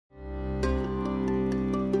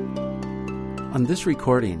On this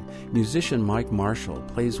recording, musician Mike Marshall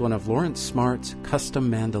plays one of Lawrence Smart's custom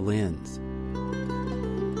mandolins.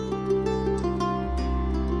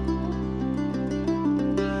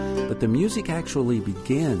 But the music actually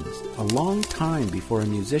begins a long time before a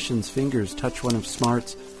musician's fingers touch one of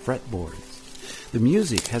Smart's fretboards. The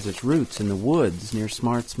music has its roots in the woods near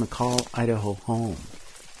Smart's McCall, Idaho home.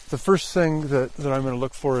 The first thing that I'm going to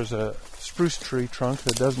look for is a spruce tree trunk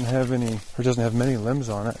that doesn't have many limbs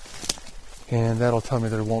on it. And that'll tell me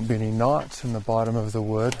there won't be any knots in the bottom of the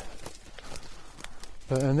wood.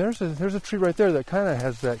 And there's a tree right there that kind of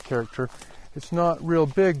has that character. It's not real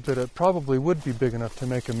big, but it probably would be big enough to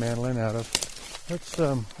make a mandolin out of.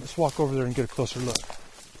 Let's walk over there and get a closer look.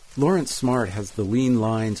 Lawrence Smart has the lean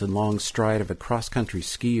lines and long stride of a cross-country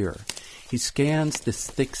skier. He scans this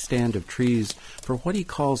thick stand of trees for what he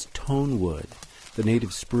calls tone wood, the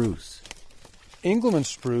native spruce. Engelmann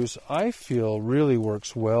spruce, I feel, really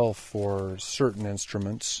works well for certain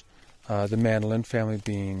instruments, the mandolin family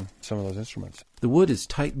being some of those instruments. The wood is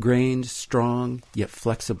tight-grained, strong, yet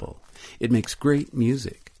flexible. It makes great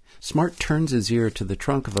music. Smart turns his ear to the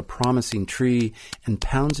trunk of a promising tree and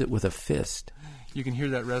pounds it with a fist. You can hear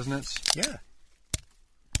that resonance? Yeah.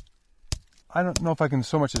 I don't know if I can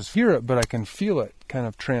so much as hear it, but I can feel it kind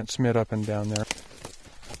of transmit up and down there.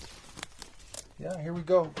 Yeah, here we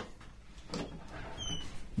go.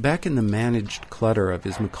 Back in the managed clutter of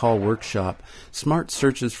his McCall workshop, Smart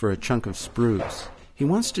searches for a chunk of spruce. He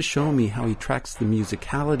wants to show me how he tracks the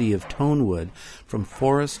musicality of tone wood from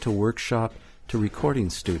forest to workshop to recording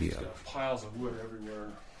studio. Piles of wood everywhere.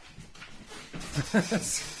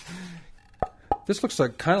 This looks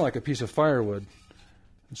kind of like a piece of firewood.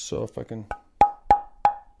 So if I can...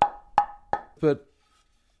 But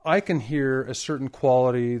I can hear a certain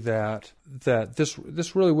quality that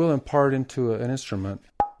this really will impart into an instrument.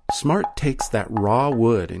 Smart takes that raw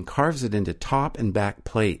wood and carves it into top and back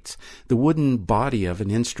plates, the wooden body of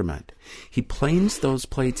an instrument. He planes those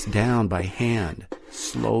plates down by hand,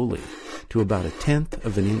 slowly, to about 1/10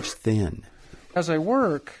 of an inch thin. As I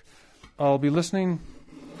work, I'll be listening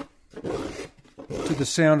to the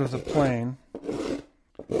sound of the plane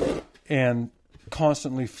and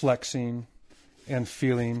constantly flexing and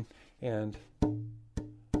feeling, and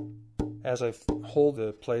as I hold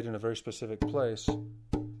the plate in a very specific place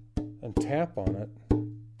and tap on it,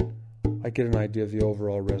 I get an idea of the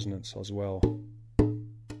overall resonance as well.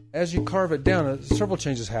 As you carve it down, several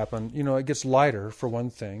changes happen. It gets lighter for one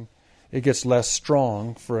thing, it gets less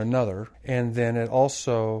strong for another, and then it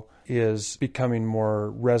also is becoming more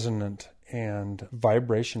resonant and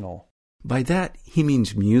vibrational. By that, he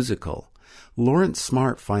means musical. Lawrence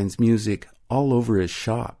Smart finds music all over his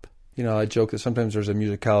shop. I joke that sometimes there's a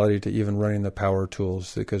musicality to even running the power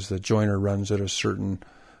tools because the joiner runs at a certain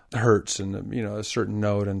hertz and a certain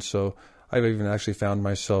note, and so I've even actually found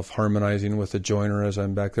myself harmonizing with the joiner as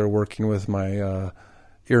I'm back there working with my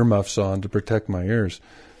earmuffs on to protect my ears.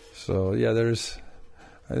 So yeah, there's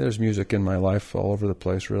music in my life all over the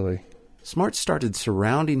place, really. Smart started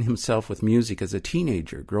surrounding himself with music as a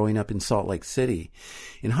teenager, growing up in Salt Lake City.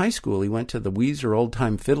 In high school, he went to the Weiser Old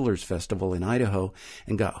Time Fiddlers Festival in Idaho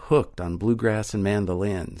and got hooked on bluegrass and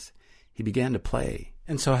mandolins. He began to play.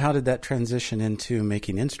 And so how did that transition into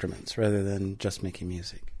making instruments rather than just making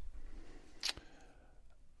music?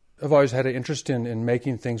 I've always had an interest in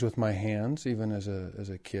making things with my hands, even as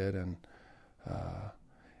a kid. And,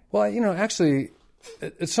 actually,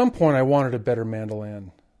 at some point I wanted a better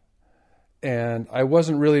mandolin. And I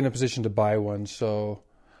wasn't really in a position to buy one, so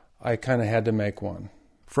I kind of had to make one.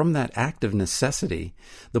 From that act of necessity,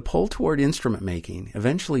 the pull toward instrument making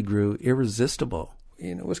eventually grew irresistible.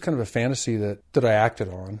 It was kind of a fantasy that I acted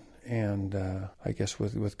on. And I guess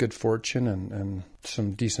with good fortune and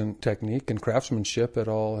some decent technique and craftsmanship, it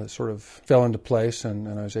all sort of fell into place, and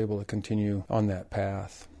I was able to continue on that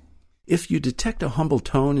path. If you detect a humble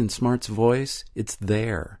tone in Smart's voice, it's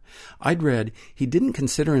there. I'd read he didn't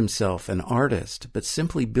consider himself an artist, but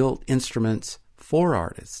simply built instruments for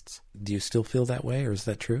artists. Do you still feel that way, or is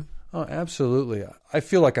that true? Oh, absolutely. I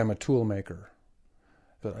feel like I'm a tool maker.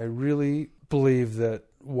 But I really believe that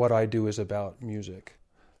what I do is about music.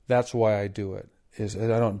 That's why I do it. I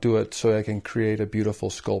don't do it so I can create a beautiful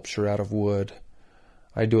sculpture out of wood.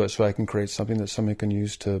 I do it so I can create something that somebody can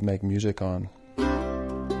use to make music on.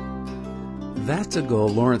 That's a goal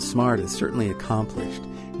Lawrence Smart has certainly accomplished.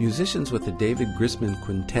 Musicians with the David Grisman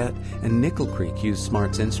Quintet and Nickel Creek use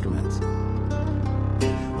Smart's instruments.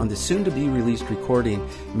 On the soon-to-be-released recording,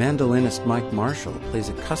 mandolinist Mike Marshall plays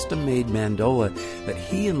a custom-made mandola that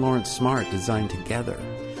he and Lawrence Smart designed together.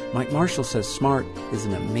 Mike Marshall says Smart is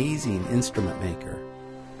an amazing instrument maker.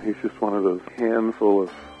 He's just one of those handful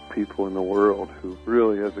of people in the world who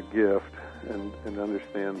really has a gift and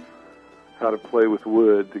understands how to play with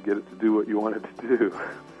wood to get it to do what you want it to do.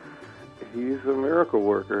 He's a miracle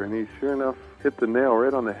worker, and he sure enough hit the nail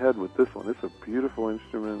right on the head with this one. It's a beautiful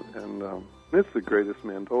instrument, and it's the greatest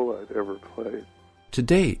mandola I'd ever played. To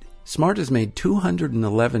date, Smart has made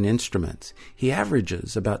 211 instruments. He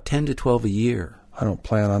averages about 10 to 12 a year. I don't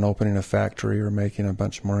plan on opening a factory or making a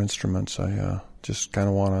bunch more instruments. I just kind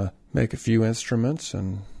of want to make a few instruments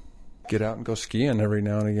and get out and go skiing every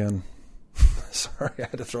now and again. Sorry, I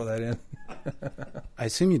had to throw that in. I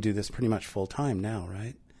assume you do this pretty much full-time now,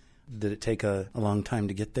 right? Did it take a long time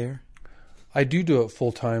to get there? I do it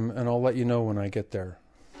full-time, and I'll let you know when I get there.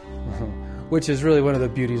 Which is really one of the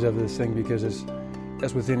beauties of this thing, because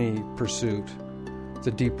as with any pursuit,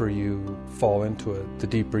 the deeper you fall into it, the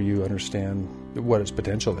deeper you understand what its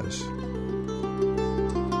potential is.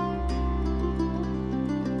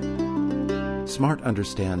 Smart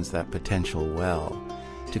understands that potential well.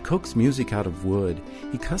 To coax music out of wood,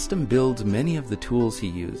 he custom builds many of the tools he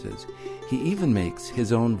uses. He even makes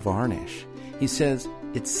his own varnish. He says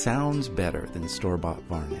it sounds better than store-bought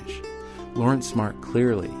varnish. Lawrence Smart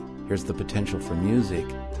clearly hears the potential for music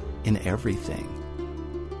in everything.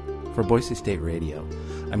 For Boise State Radio,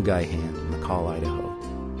 I'm Guy Hand in McCall, Idaho.